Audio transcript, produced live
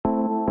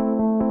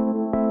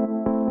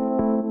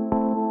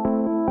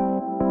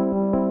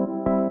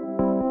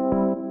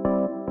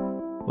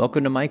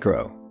Welcome to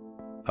Micro,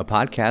 a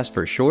podcast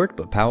for short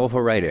but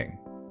powerful writing.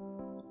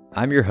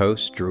 I'm your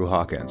host, Drew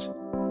Hawkins.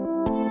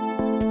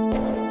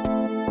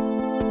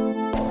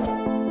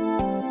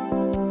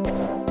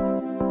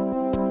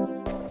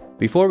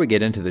 Before we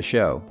get into the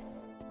show,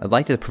 I'd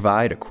like to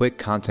provide a quick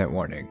content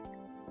warning.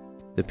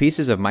 The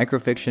pieces of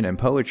microfiction and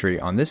poetry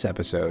on this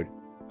episode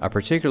are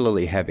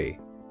particularly heavy,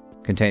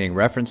 containing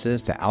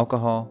references to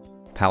alcohol,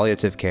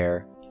 palliative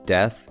care,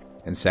 death,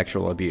 and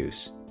sexual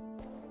abuse.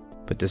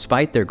 But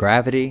despite their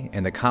gravity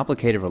and the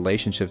complicated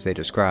relationships they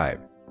describe,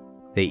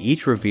 they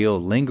each reveal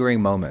lingering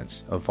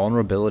moments of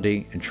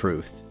vulnerability and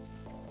truth.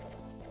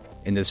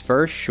 In this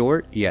first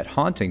short yet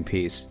haunting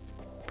piece,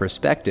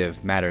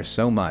 perspective matters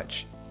so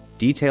much,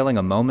 detailing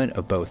a moment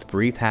of both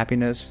brief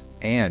happiness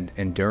and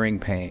enduring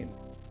pain,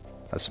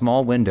 a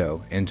small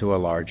window into a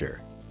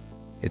larger.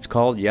 It's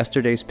called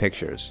Yesterday's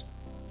Pictures.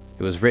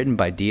 It was written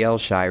by D.L.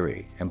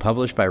 Shirey and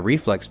published by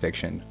Reflex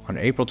Fiction on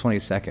April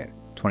 22nd,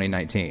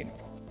 2019.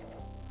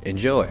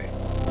 Enjoy!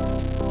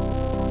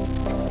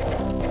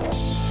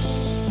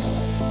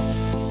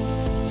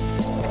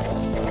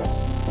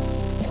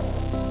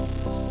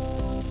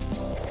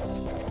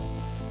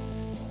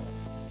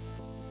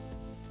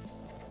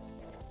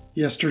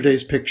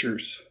 Yesterday's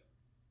Pictures.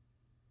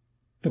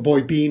 The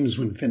boy beams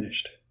when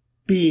finished.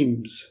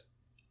 Beams!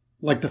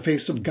 Like the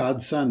face of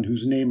God's Son,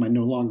 whose name I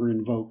no longer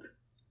invoke.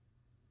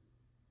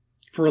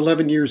 For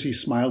 11 years he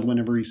smiled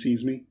whenever he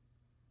sees me.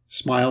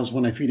 Smiles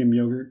when I feed him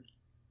yogurt.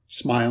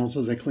 Smiles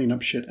as I clean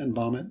up shit and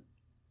vomit.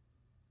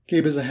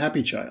 Gabe is a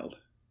happy child.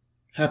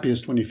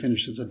 Happiest when he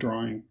finishes a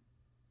drawing.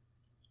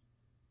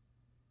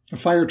 A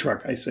fire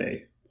truck, I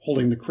say,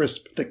 holding the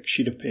crisp, thick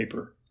sheet of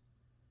paper.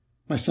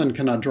 My son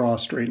cannot draw a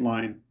straight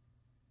line.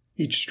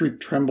 Each streak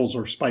trembles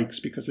or spikes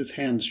because his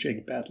hands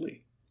shake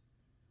badly.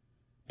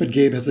 But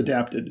Gabe has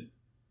adapted,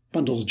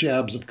 bundles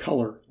jabs of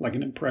color like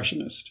an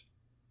impressionist.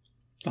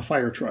 A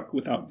fire truck,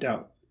 without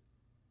doubt.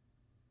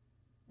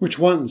 Which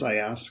ones, I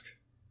ask?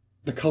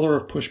 The color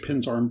of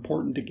pushpins are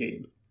important to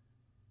Gabe.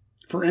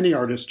 For any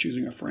artist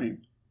choosing a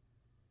frame.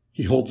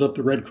 He holds up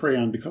the red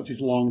crayon because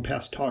he's long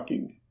past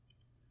talking.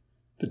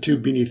 The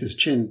tube beneath his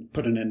chin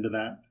put an end to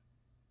that.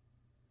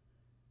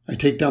 I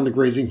take down the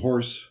grazing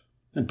horse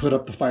and put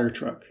up the fire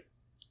truck.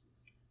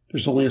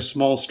 There's only a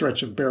small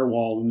stretch of bare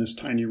wall in this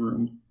tiny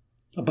room,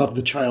 above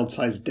the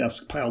child-sized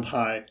desk piled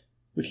high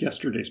with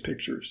yesterday's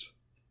pictures.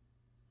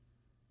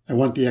 I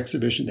want the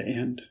exhibition to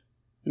end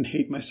and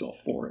hate myself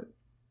for it.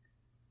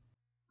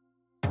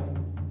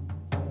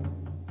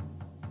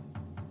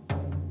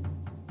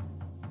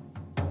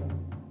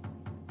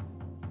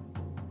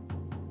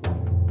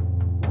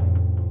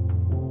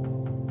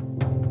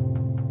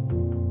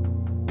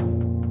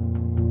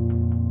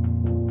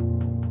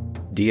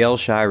 D.L.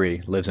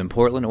 Shirey lives in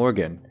Portland,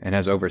 Oregon, and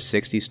has over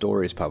 60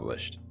 stories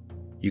published.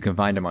 You can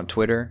find him on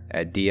Twitter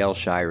at DL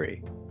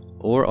Shirey,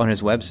 or on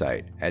his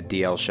website at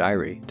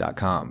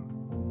dlshirey.com.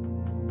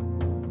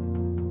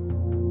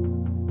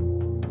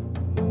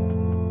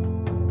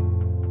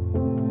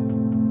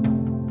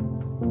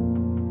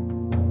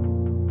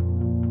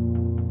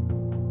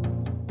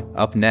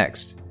 Up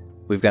next,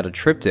 we've got a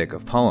triptych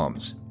of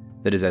poems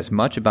that is as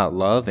much about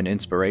love and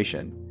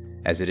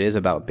inspiration as it is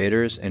about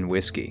bitters and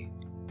whiskey.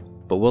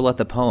 But we'll let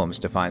the poems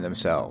define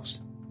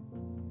themselves.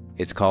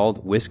 It's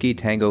called Whiskey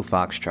Tango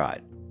Foxtrot.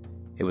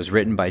 It was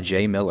written by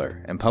Jay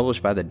Miller and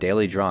published by The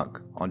Daily Drunk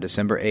on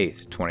December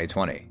 8th,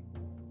 2020.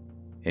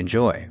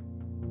 Enjoy.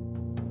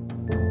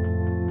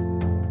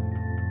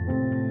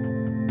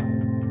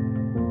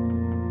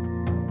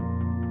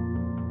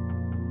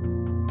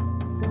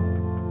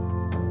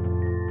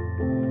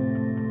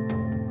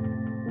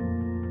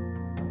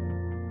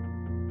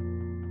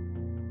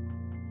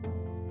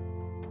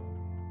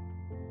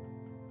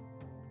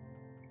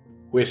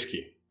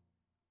 Whiskey.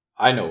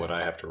 I know what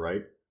I have to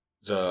write.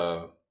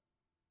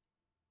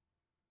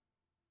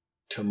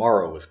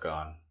 Tomorrow was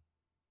gone.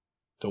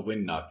 The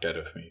wind knocked out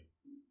of me.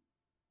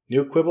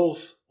 New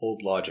quibbles,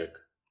 old logic.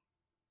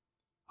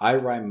 I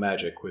rhyme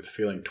magic with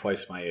feeling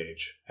twice my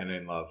age and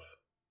in love.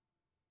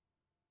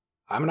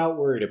 I'm not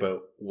worried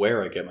about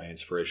where I get my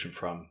inspiration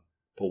from,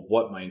 but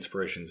what my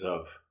inspiration's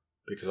of,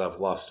 because I've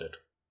lost it.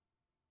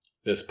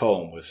 This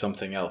poem was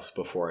something else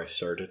before I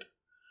started.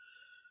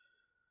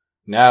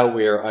 Now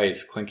we are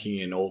ice clinking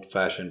in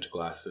old-fashioned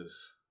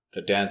glasses,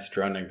 the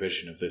dance-drowning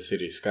vision of the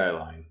city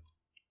skyline.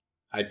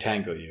 I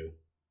tango you.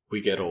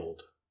 We get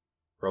old.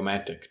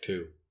 Romantic,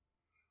 too.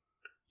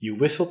 You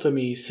whistle to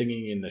me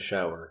singing in the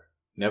shower,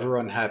 never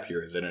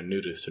unhappier than a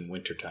nudist in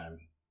wintertime.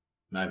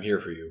 I'm here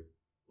for you,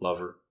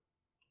 lover.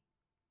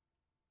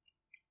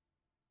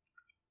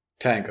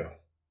 Tango.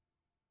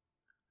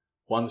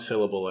 One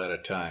syllable at a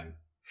time.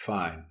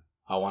 Fine.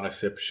 I want to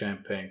sip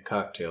champagne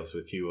cocktails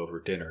with you over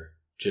dinner.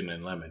 Gin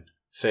and lemon,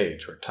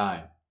 sage, or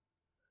thyme.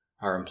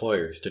 Our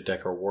employers to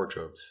deck our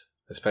wardrobes,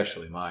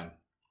 especially mine.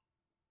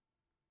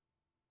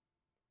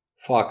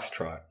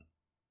 Foxtrot.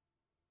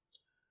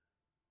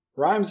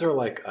 Rhymes are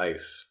like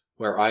ice,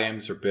 where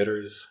iams are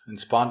bitters, and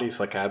spondies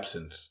like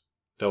absinthe,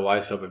 though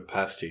I sub in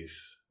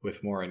pasties,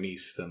 with more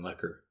anise than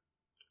liquor.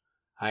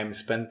 I am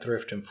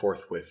spendthrift and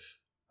forthwith,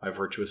 my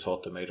virtuous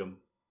ultimatum.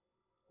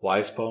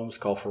 Wise poems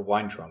call for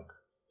wine drunk,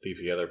 leave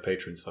the other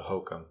patrons the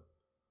hokum.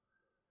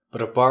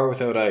 But a bar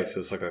without ice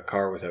is like a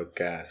car without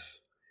gas.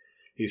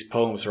 These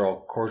poems are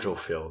all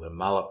cordial-filled and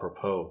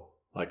mal-apropos,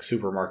 like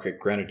supermarket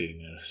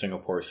grenadine in a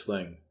Singapore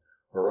sling,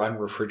 or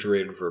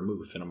unrefrigerated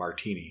vermouth in a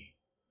martini,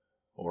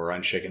 or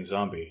unshaken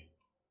zombie,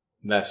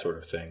 that sort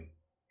of thing.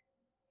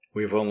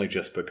 We've only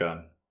just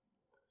begun.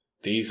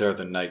 These are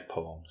the night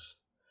poems.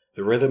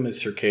 The rhythm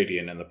is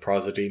circadian and the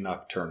prosody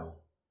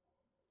nocturnal.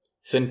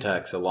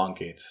 Syntax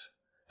elongates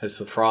as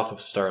the froth of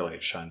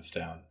starlight shines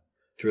down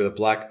through the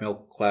black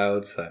milk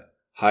clouds that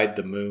hide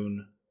the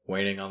moon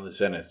waning on the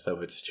zenith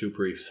of its too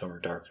brief summer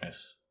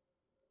darkness.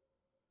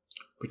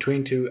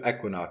 Between two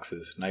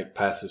equinoxes, night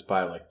passes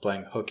by like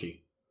blank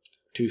hooky,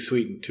 too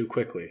sweet and too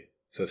quickly,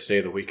 so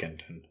stay the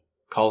weekend and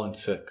call in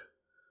sick.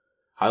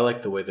 I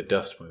like the way the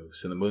dust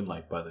moves in the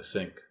moonlight by the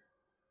sink.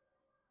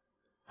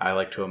 I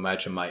like to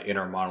imagine my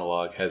inner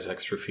monologue has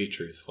extra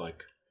features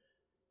like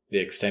the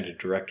extended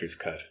director's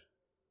cut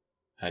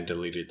and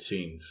deleted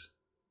scenes.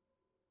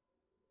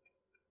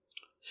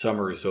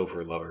 Summer is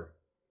over, lover.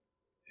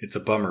 It's a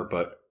bummer,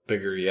 but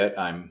bigger yet,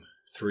 I'm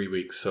 3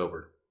 weeks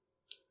sober.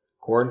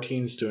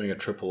 Quarantine's doing a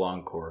triple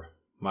encore.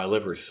 My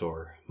liver's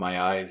sore, my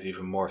eyes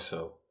even more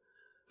so,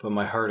 but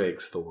my heart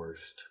aches the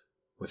worst.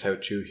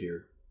 Without you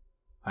here,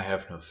 I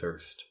have no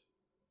thirst.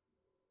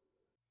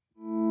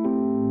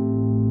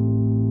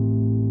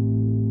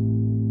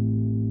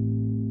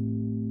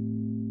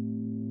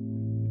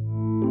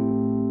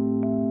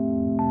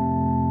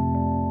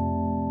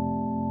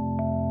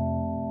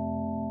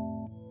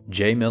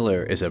 Jay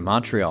Miller is a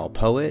Montreal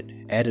poet,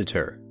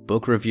 editor,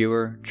 book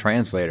reviewer,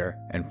 translator,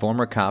 and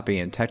former copy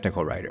and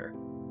technical writer.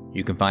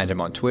 You can find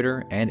him on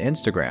Twitter and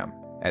Instagram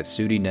at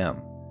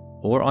SudiNem,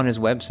 or on his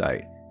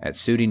website at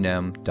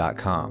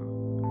sudinem.com.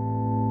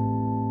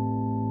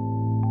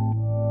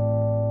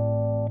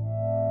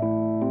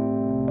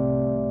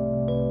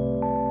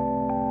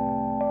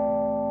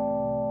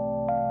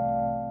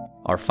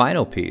 Our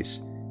final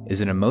piece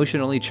is an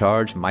emotionally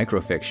charged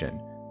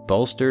microfiction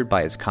bolstered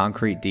by its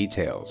concrete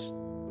details.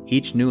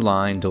 Each new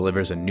line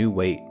delivers a new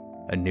weight,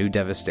 a new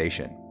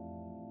devastation.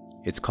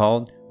 It's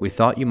called We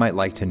Thought You Might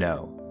Like to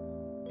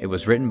Know. It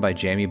was written by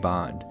Jamie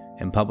Bond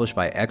and published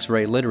by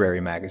X-Ray Literary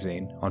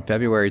Magazine on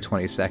February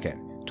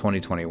 22nd,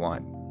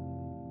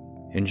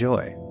 2021.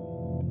 Enjoy.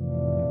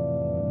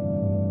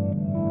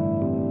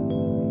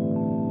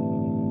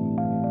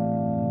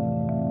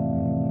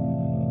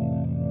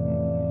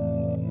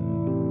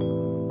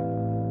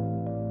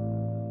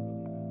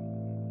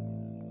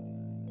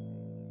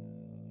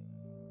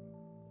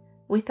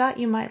 We Thought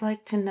You Might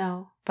Like to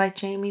Know by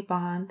Jamie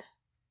Bond.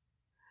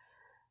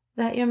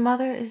 That your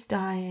mother is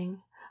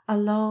dying,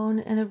 alone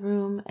in a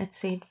room at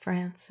St.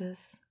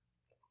 Francis.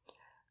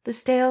 The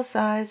stale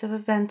sighs of a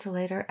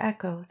ventilator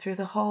echo through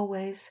the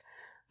hallways,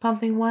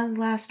 pumping one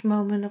last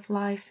moment of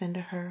life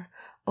into her,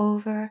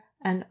 over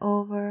and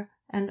over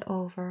and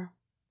over.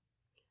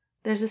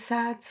 There's a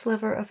sad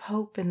sliver of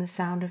hope in the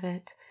sound of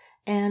it,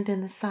 and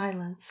in the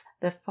silence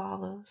that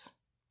follows.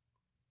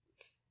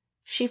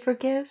 She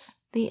forgives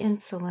the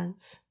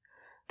insolence,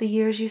 the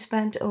years you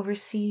spent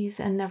overseas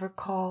and never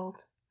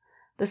called,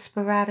 the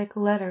sporadic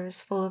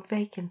letters full of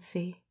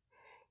vacancy,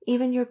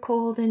 even your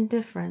cold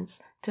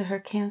indifference to her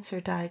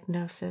cancer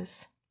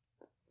diagnosis.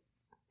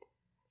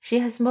 She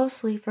has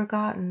mostly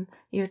forgotten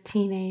your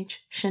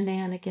teenage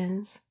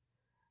shenanigans,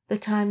 the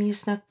time you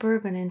snuck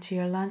bourbon into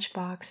your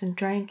lunchbox and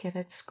drank it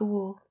at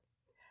school,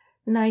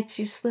 nights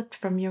you slipped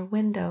from your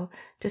window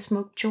to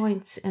smoke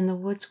joints in the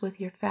woods with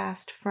your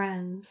fast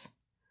friends,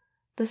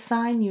 the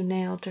sign you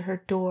nailed to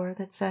her door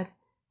that said,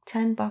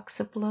 $10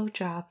 a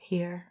blowjob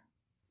here.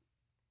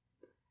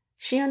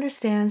 She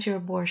understands your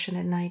abortion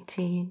at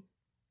 19,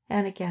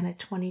 and again at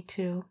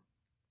 22.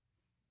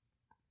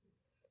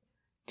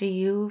 Do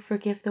you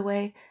forgive the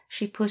way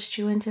she pushed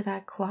you into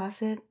that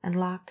closet and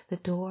locked the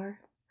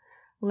door,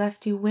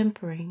 left you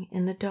whimpering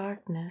in the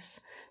darkness,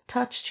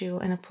 touched you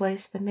in a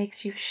place that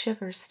makes you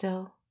shiver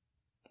still?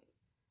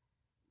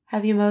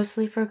 Have you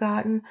mostly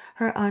forgotten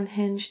her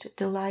unhinged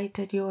delight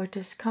at your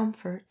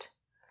discomfort,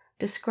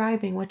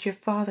 describing what your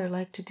father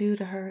liked to do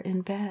to her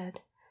in bed,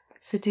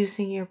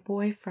 seducing your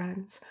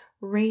boyfriends,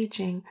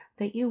 raging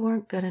that you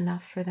weren't good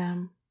enough for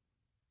them?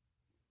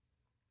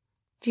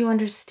 Do you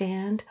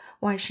understand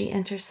why she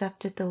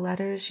intercepted the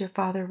letters your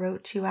father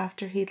wrote to you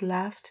after he'd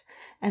left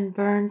and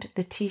burned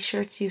the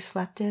t-shirts you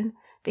slept in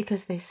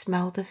because they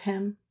smelled of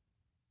him?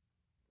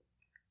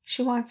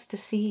 She wants to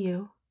see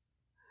you.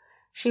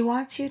 She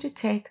wants you to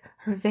take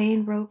her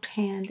vein-roped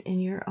hand in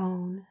your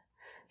own,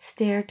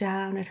 stare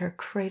down at her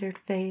cratered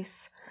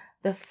face,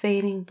 the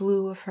fading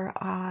blue of her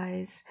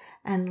eyes,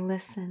 and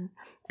listen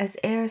as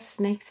air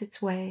snakes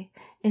its way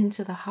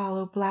into the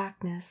hollow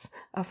blackness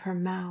of her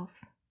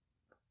mouth.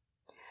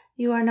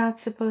 You are not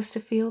supposed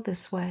to feel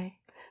this way,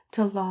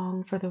 to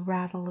long for the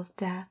rattle of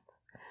death,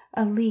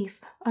 a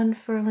leaf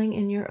unfurling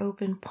in your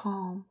open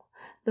palm,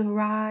 the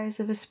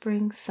rise of a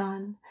spring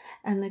sun,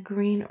 and the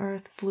green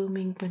earth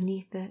blooming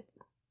beneath it.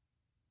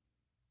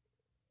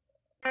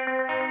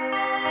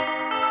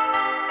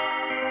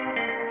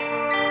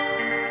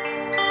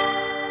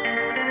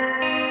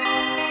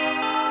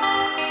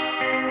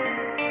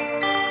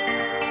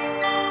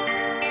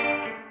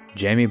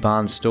 Jamie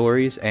Bond's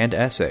stories and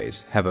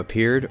essays have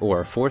appeared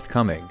or are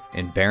forthcoming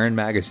in Barron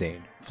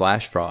Magazine,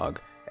 Flash Frog,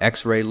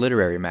 X-Ray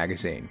Literary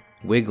Magazine,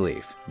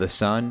 Wigleaf, The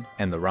Sun,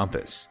 and The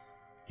Rumpus.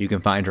 You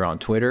can find her on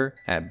Twitter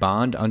at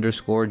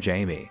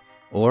Bond_Jamie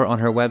or on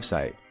her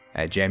website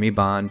at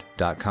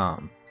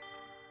jamiebond.com.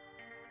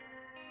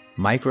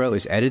 Micro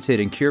is edited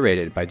and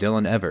curated by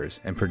Dylan Evers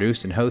and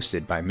produced and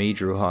hosted by me,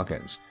 Drew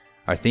Hawkins.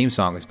 Our theme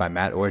song is by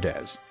Matt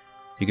Ordez.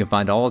 You can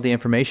find all of the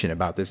information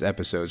about this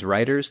episode's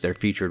writers, their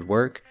featured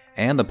work,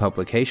 and the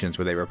publications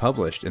where they were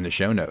published in the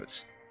show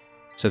notes.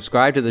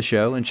 Subscribe to the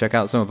show and check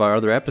out some of our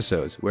other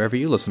episodes wherever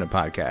you listen to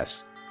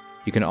podcasts.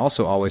 You can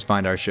also always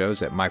find our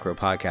shows at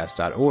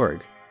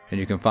micropodcast.org, and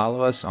you can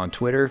follow us on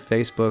Twitter,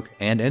 Facebook,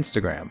 and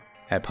Instagram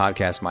at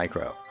Podcast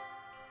Micro.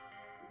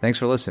 Thanks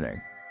for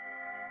listening.